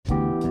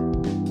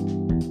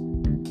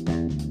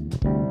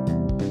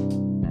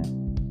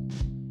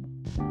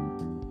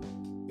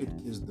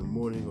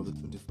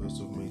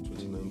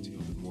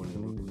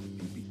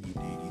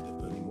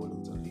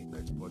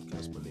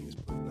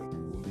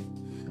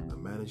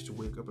managed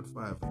to wake up at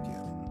 5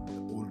 again. The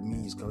old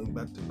me is coming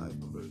back to life.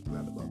 I'm very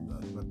glad about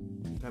that. But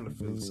I kind of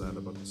feel sad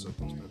about the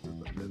circumstances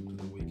that led to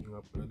the waking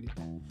up early.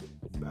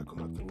 Back on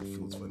my throat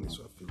feels funny,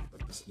 so I feel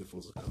like the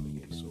sniffles are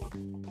coming in. So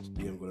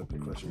today I'm going to be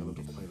crushing a lot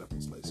of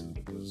pineapple slices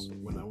because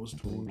when I was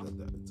told that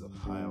there is a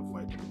higher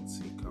vitamin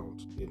C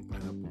count in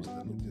pineapples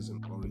than it is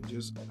in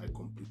oranges, I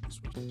completely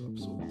switched it up.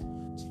 So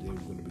today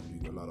I'm going to be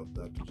doing a lot of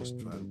that to just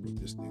try and put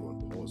this thing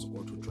on pause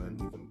or to try and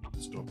even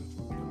stop it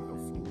from becoming a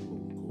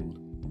full-blown cold.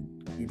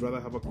 You'd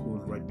rather have a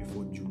cold right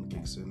before June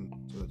kicks in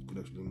so that you could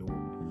actually know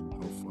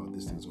how far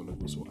this thing's going to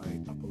go. So I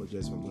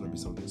apologize if I'm going to be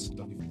sounding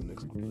stuffy for the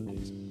next couple of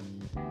days.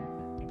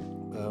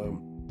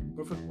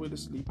 Perfect way to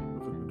sleep,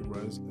 perfect way to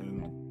rise,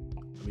 and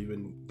I'm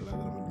even glad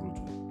that I'm able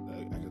to,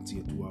 I can see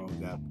a 2-hour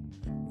gap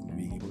of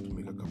being able to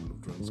make a couple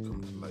of drawings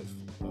come to life.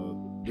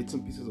 Bits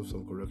and pieces of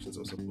some corrections I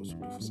was supposed to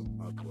do for some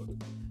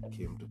artwork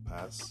came to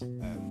pass,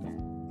 and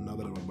now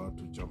that I'm about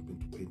to jump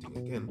into painting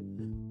again,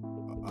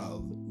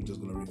 I'm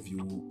just going to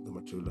review the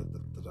material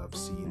that I've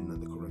seen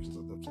and the corrections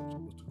that I'm supposed to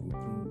go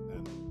through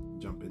and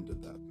jump into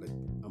that. Like,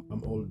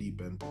 I'm all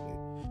deep in today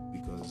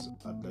because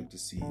I'd like to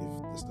see if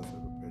the stuff I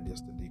prepared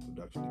yesterday could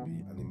actually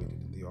be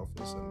animated in the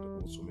office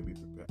and also maybe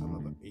prepare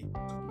another 8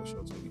 couple of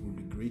shots. Like, it would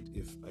be great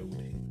if I would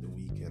hit the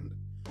weekend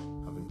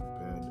having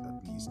prepared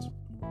at least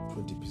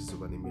 20 pieces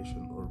of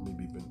animation or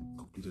maybe even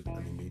completed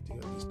animating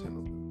at least 10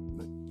 of them.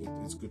 Like,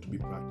 it's good to be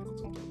practical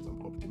sometimes.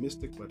 I'm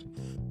optimistic, but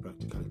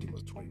practicality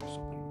must reign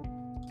supreme.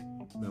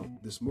 Now,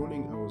 this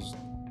morning I was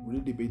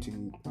really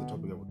debating the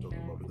topic I would talk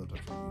about without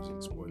actually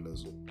using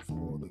spoilers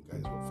for the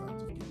guys who are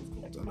fans of Game of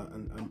Thrones. And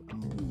I'm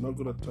not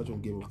going to touch on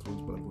Game of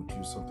Thrones, but I'm going to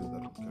use something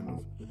that will kind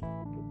of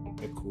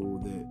echo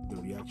the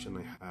reaction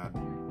I had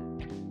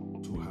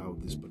to how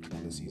this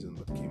particular season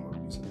that came out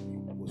recently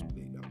was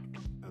played out.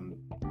 And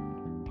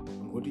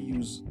I'm going to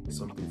use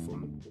something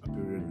from a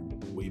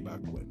period way back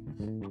when.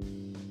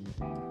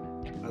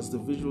 As the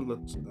visual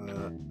that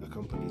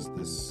accompanies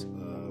this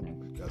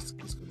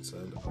podcast is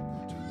concerned, I'll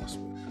put it this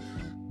way.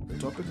 The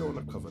topic I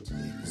want to cover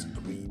today is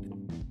greed.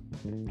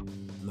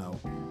 Now,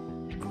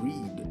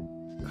 greed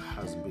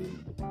has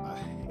been a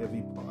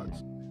heavy part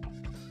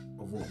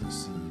of what we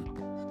see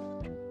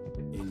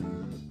in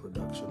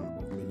production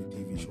of many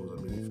TV shows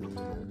and many films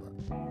and all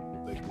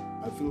that. Like,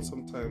 I feel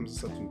sometimes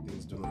certain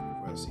things do not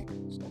require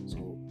sequels.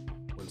 So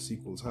when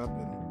sequels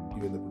happen,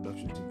 even the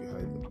production team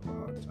behind them have a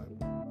hard time.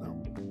 Now,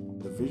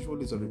 the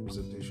visual is a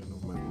representation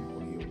of Michael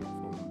Corleone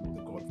from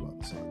The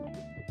Godfather saga.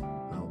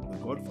 Now, The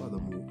Godfather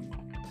movie,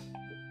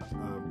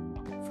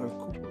 Frank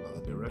Coppola,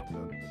 the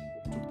director,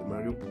 took the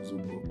Mario Puzo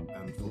book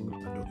and from a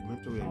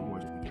documentary I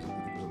watched, which I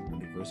think it was an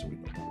anniversary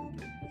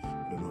documentary. I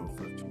don't know how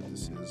factual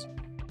this is,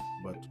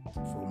 but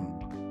from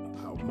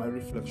how my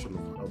reflection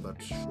of how that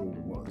show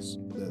was,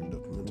 the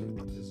documentary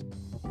that is,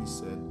 he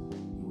said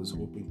he was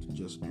hoping to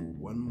just do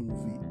one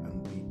movie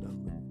and be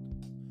done with it.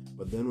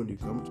 But then when you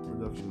come to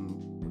production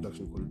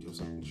quality of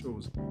certain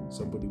shows,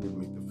 somebody will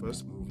make the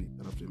first movie,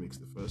 and after he makes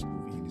the first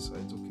movie, he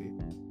decides, okay,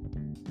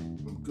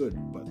 I'm good,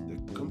 but the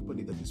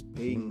company that is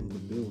paying the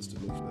bills to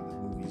make sure that the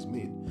movie is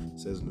made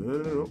says,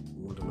 no,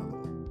 we want another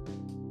one.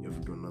 You have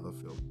to do another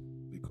film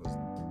because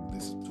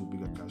this is too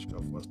big a cash cow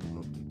for us to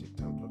not really take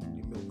time to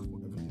actually milk for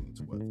everything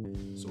it's worth.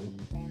 So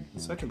the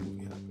second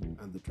movie happened,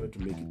 and they tried to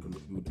make it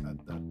conclude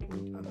at that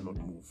point and not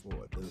move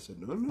forward. Then they said,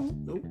 no,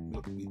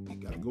 we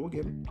gotta go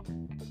again.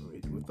 So we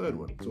do a third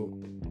one. So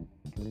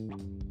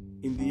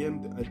in the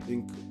end, I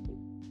think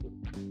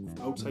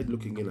outside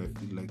looking in, I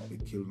feel like they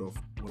killed off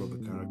one of the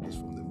characters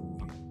from the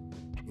movie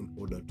in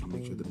order to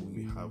make sure the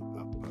movie have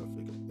a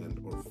perfect end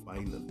or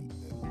finally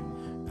end.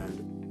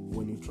 And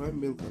when you try and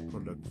milk a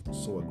product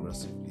so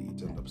aggressively,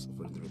 it ends up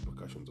suffering the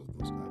repercussions of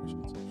those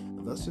actions.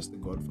 And that's just the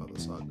Godfather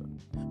saga.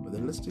 But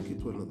then let's take it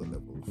to another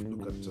level. If you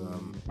look at the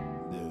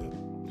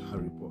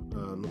Harry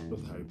Potter,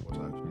 not Harry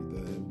Potter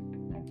actually,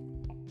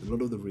 the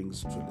Lord of the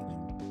Rings trilogy.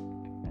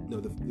 Now,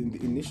 in the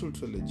initial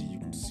trilogy, you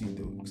could see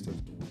the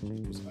extent to which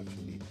it was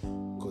actually,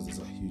 because there's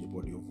a huge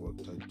body of work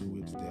tied to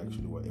it, they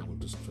actually were able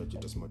to stretch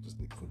it as much as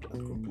they could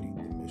and complete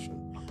the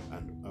mission.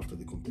 And after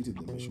they completed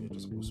the mission, it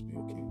was supposed to be,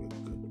 okay, we're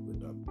good,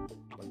 we're done.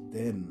 But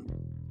then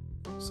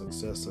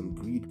success and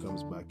greed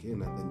comes back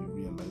in, and then you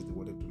realize they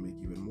wanted to make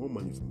even more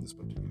money from this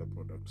particular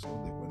product, so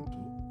they went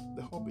to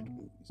the Hobbit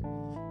movies.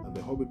 And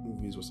the Hobbit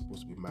movies were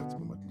supposed to be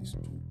maximum at least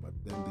 2, but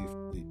then they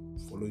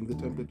following the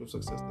template of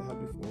success they had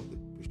before, they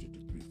pushed it to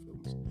 3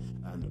 films.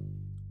 And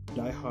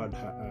die-hard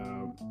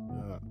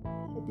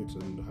Hobbit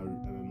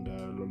and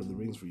Lord of the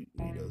Rings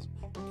readers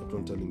kept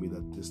on telling me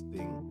that this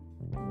thing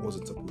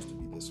wasn't supposed to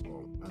be this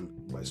long, and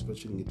by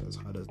stretching it as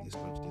hard as they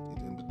stretched it, it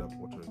ended up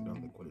watering down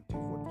the quality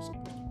of what was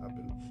supposed to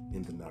happen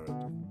in the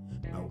narrative.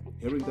 Now,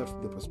 hearing that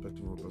from the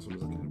perspective of a person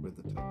who's actually read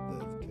the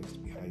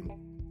text behind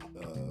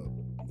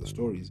the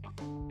stories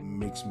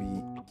makes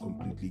me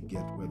completely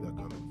get where they're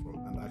coming from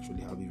and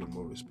actually have even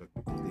more respect,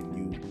 because they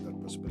knew that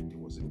perspective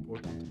was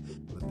important,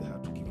 but they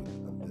had to give it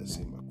the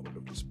same accord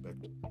of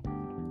respect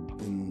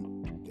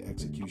in the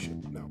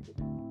execution. Now,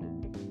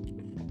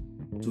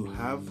 to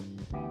have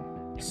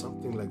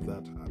something like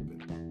that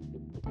happen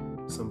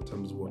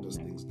sometimes waters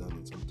things down,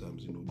 and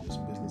sometimes,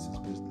 just business is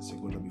business.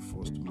 You're going to be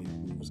forced to make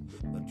moves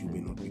that you may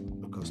not be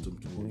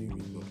accustomed to or you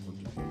may not want to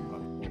be a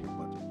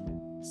part of,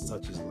 but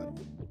such is life.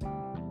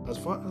 As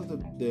far as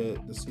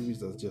the series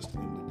that just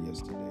ended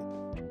yesterday,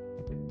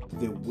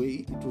 the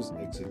way it was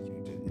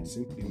executed, it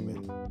simply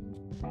meant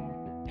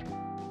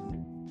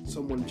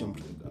someone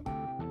jumped the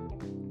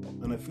gun.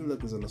 And I feel that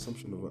there's an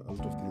assumption of a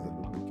lot of things that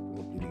people keep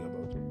complaining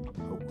about,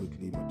 how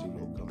quickly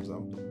material comes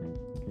out.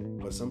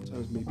 But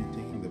sometimes maybe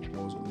taking the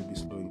pause or maybe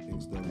slowing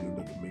things down in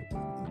order to make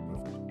them in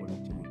perfect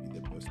quality would be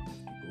the best way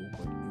to go.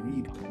 But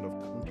greed kind of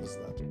counters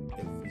that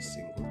every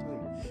single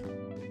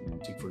time.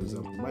 Take for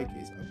example my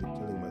case, I've been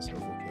telling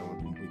myself, okay, I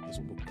want to make this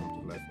book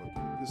come to life, I want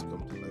to make this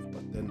come to life,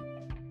 but then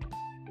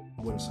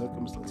when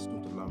circumstances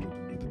don't allow me to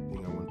do the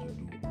thing I want to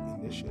do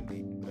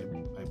initially,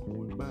 I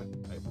pull back,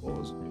 I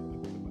pause, I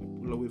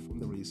pull away from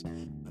the race,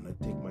 and I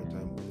take my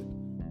time with it.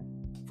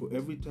 For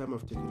every time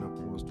I've taken a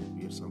pause to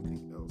create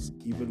something else,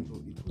 even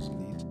though it was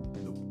late,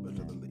 it looked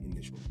better than the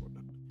initial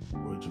product,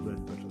 or it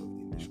read better than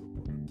the initial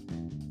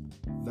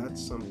product.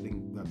 That's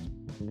something that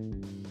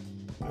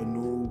I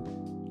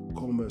know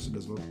commerce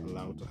does not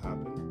allow to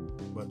happen,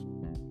 but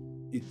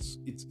it's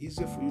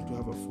easier for you to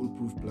have a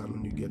foolproof plan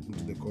when you get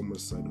into the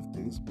commerce side of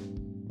things,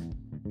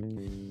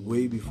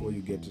 way before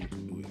you get into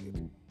doing it.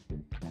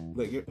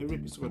 Like every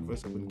piece of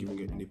advice I've been giving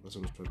any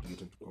person who's trying to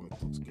get into comic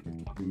books, get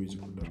into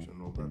music production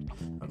and all that,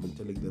 I've been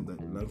telling them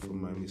that learn from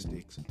my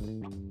mistakes,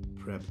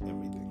 prep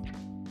everything,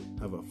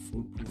 have a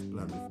foolproof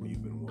plan before you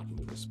even walk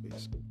into a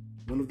space.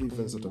 One of the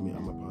events that I'm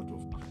a part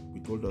of, we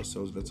told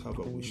ourselves, let's have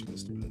a wish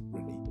list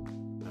ready,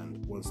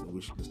 and once the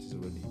wish list is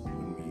ready,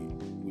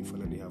 when we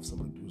finally have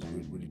somebody who's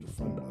ready to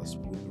fund us,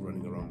 we will be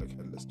running around like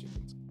headless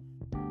chickens.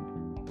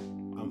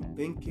 I'm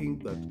thinking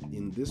that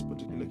in this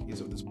particular case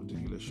of this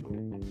particular show,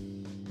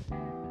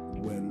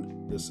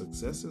 when the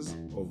successes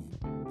of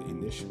the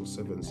initial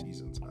 7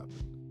 seasons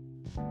happened,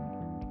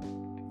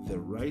 the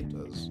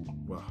writers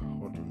were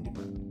hot on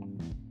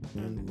demand,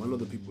 and one of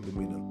the people who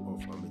made them an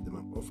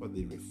offer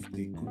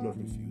they could not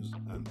refuse,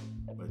 and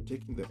by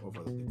taking the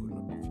offer that they could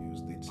not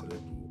refuse, they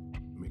decided to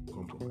make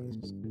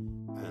compromises,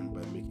 and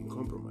by making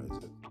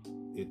compromises,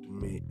 it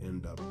may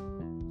end up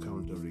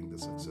countering the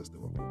success they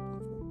were hoping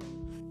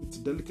for. It's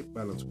a delicate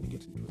balance when you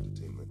get into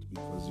entertainment,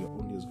 because you're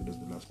only as good as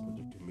the last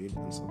project you made,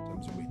 and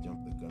sometimes you may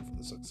jump the gun for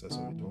the success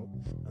of it all,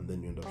 and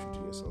then you end up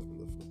shooting yourself in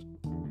the foot.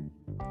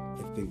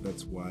 I think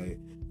that's why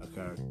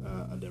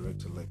a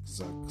director like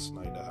Zack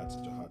Snyder had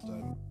such a hard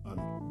time, and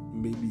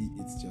maybe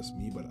it's just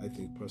me, but I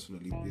think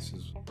personally this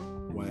is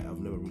why I've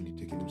never really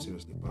taken him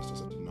seriously past a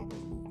certain number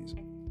of movies.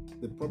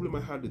 The problem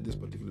I had with this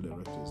particular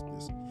director is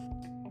this: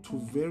 to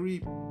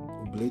very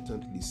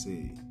blatantly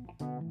say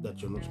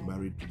that you're not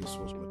married to the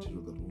source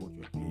material that what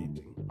you're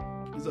creating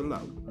is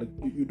allowed. Like,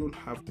 you don't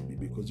have to be,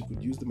 because you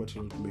could use the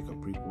material to make a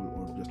prequel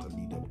or just a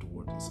lead up to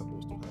what is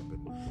supposed to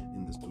happen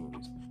in the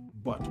stories.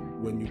 But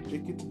when you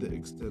take it to the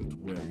extent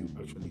where you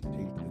actually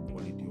take the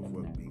quality of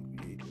work being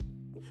created,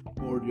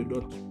 or you're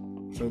not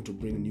trying to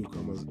bring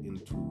newcomers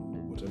into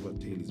whatever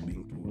tale is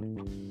being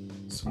told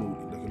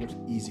slowly, like you're not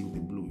easy with the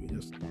blue, you're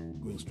just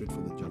going straight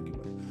for the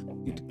jugular,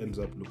 it ends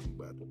up looking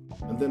bad.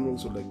 And then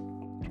also, like,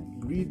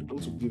 greed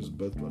also gives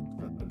birth to a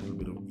little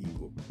bit of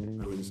ego,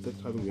 and when you start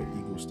having your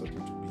ego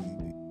starting to be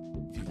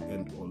the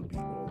end all be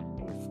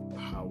all of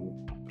how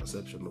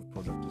perception of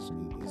product is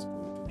going to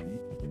be,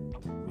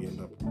 we end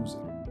up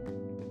losing.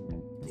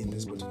 In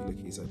this particular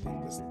case, I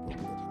think that's the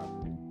problem that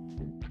happened.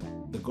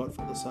 The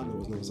Godfather saga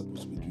was never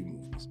supposed to be 3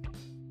 movies.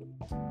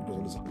 It was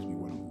only supposed to be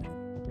 1 movie.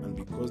 And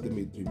because they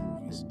made 3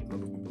 movies, a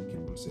lot of people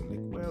keep on saying,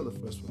 like, well, the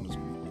first one was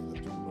good, the other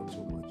 2 not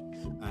so much.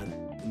 And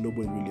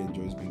nobody really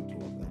enjoys being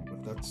told that.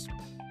 But that's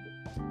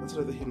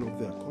neither here nor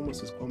there.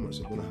 Commerce is commerce.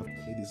 You're going to have to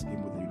play this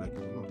game whether you like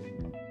it or not.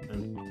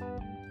 And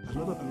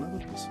another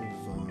piece of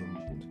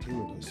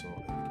entertainment I saw,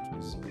 I think it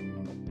was,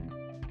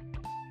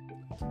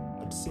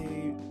 I'd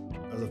say,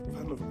 as a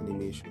fan of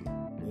animation,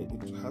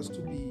 it has to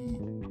be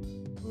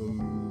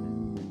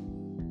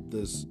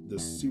the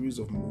series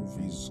of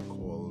movies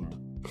called,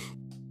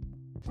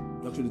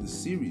 actually the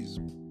series,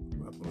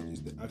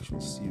 apologies, the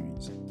actual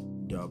series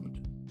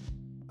dubbed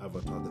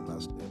Avatar: The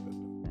Last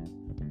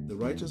Airbender. The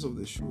writers of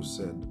the show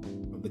said,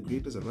 the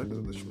creators and writers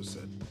of the show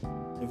said,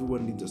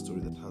 everyone needs a story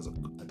that has a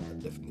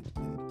definite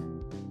end.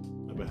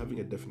 And by having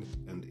a definite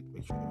end, it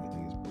makes sure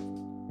everything is perfect.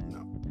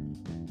 Now,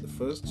 the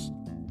first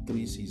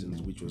 3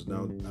 seasons, which was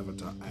now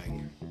Avatar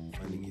Aang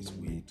finding his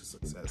way to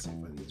success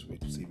and finding his way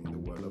to saving the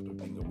world after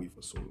being away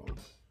for so long,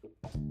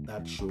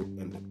 that show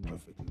ended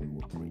perfectly. They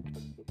were great.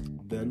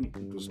 Then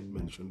it was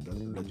mentioned that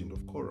The Legend of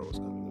Korra was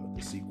coming out,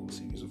 the sequel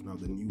series of now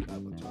the new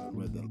Avatar,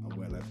 where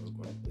life has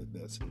gone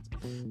there since.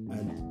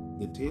 And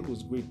the tale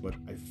was great, but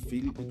I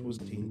feel it was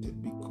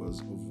tainted because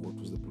of what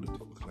was the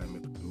political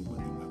climate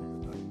globally at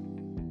the time.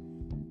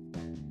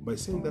 By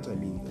saying that, I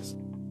mean this: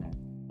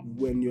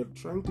 when you're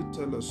trying to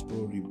tell a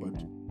story,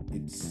 but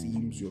it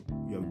seems you're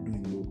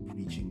doing more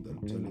preaching than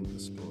telling the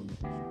story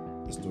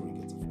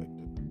gets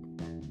affected.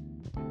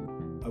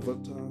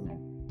 Avatar: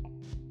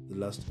 The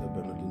Last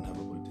Airbender didn't have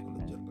a political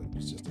agenda. It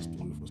was just a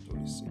story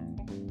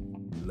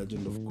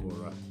legend of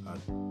Korra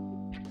had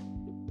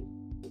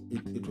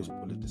it was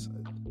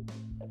politicized.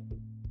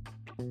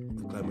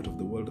 The climate of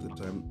the world at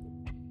the time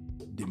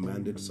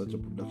demanded such a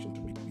production to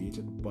be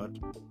created, but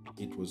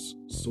it was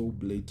so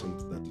blatant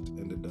that it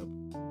ended up,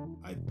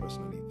 I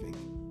personally think,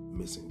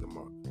 missing the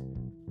mark.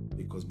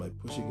 Because by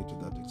pushing it to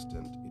that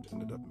extent, it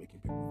ended up making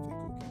people think,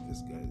 okay,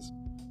 these guys,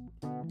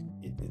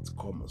 it's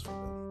commerce for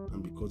them.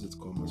 And because it's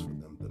commerce for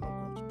them, they're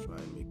not going to try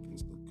and make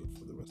things look good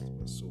for the rest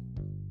of us. So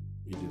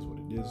it is what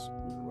it is,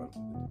 we'll run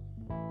with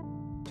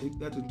it. Take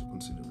that into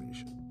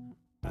consideration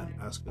and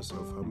ask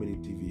yourself how many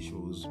TV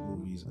shows,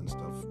 movies, and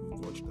stuff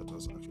you've watched that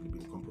has actually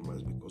been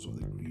compromised because of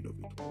the greed of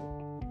it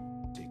all.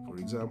 Take, for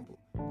example,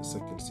 the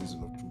second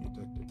season of True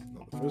Detective.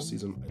 Now, the first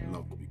season I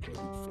loved because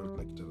it felt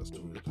like it had a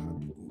story that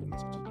had to go in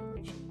such a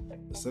direction.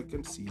 The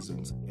second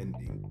season's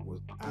ending was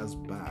as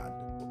bad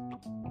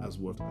as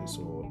what I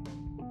saw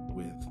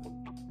with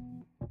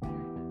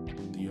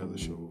the other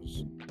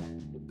shows,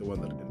 the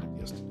one that ended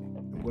yesterday.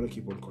 I'm going to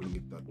keep on calling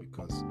it that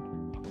because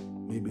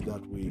maybe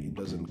that way it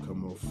doesn't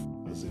come off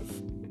as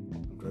if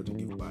I'm trying to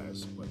give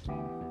bias, but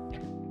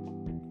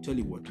tell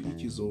you what, to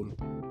each his own.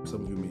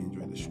 Some of you may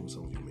enjoy the show,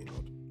 some of you may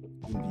not.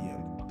 In the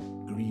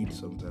end, greed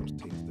sometimes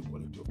taints the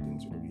quality of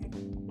things you read.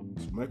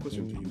 So my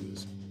question to you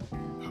is,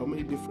 how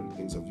many different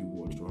things have you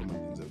watched, or how many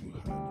things have you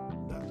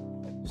heard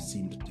that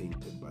seemed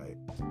tainted by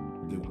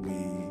the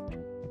way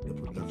the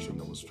production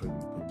that was trying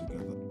to be put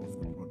together of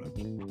the product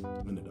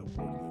ended up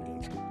working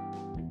against it?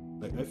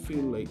 Like, I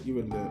feel like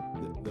even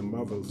the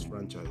Marvel's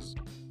franchise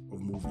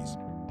of movies,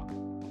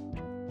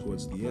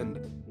 towards the end,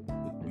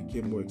 it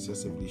became more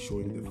excessively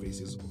showing the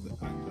faces of the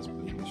actors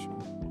playing the show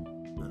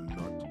and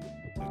not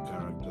the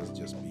characters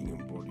just being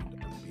embodied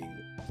and being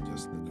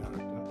just the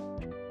character.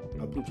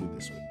 I'll put it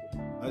this way.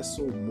 I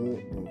saw more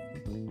of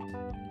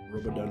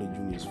Robert Downey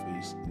Jr.'s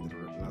face in the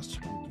last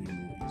 2-3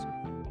 movies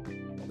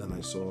than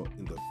I saw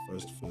in the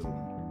first film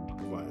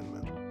of Iron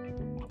Man.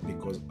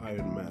 Because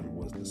Iron Man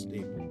was the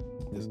staple.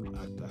 This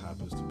actor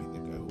happens to be the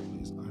guy who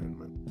plays Iron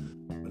Man.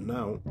 But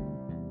now,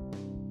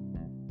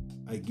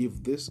 I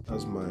give this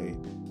as my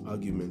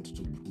argument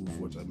to prove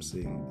what I'm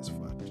saying is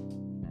fact.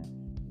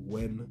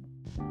 When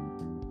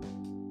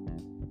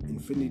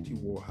Infinity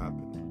War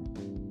happened,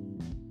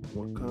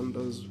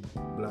 Wakanda's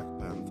Black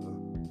Panther,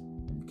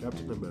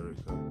 Captain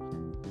America,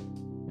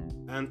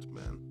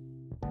 Ant-Man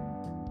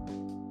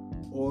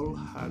all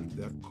had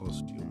their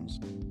costumes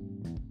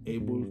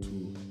able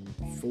to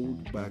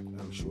fold back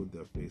and show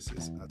their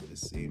faces at the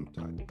same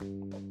time.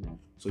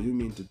 So you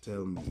mean to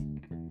tell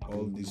me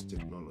all these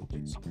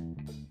technologies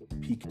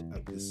peaked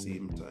at the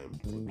same time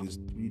for these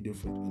 3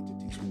 different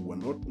entities who were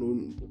not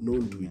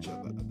known to each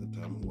other at the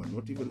time, who were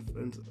not even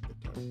friends at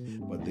the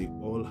time, but they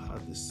all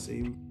had the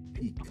same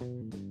peak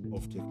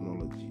of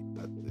technology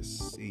at the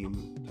same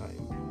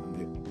time, and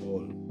they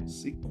all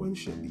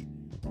sequentially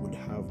would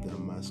have their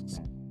masks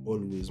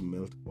always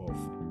melt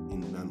off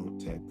in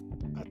nanotech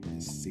at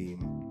the same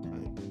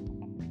time.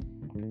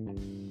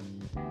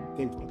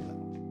 Think about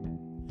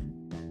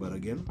that. But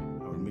again,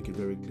 I will make it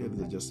very clear,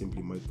 these are just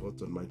simply my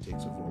thoughts and my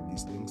takes of all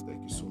these things.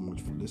 Thank you so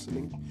much for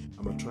listening.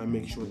 I'm going to try and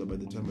make sure that by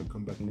the time I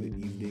come back in the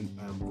evening,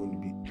 I am going to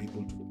be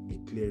able to be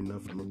clear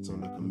enough and not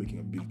sound like I'm making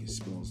a big,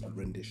 small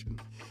rendition.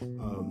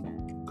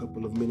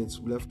 Couple of minutes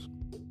left.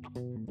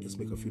 Let's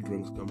make a few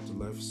drinks come to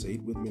life. Say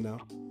it with me now.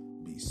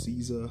 Be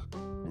Caesar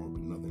or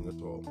be nothing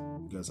at all.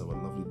 You guys have a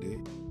lovely day.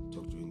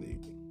 Talk to you in the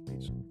evening.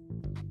 Peace.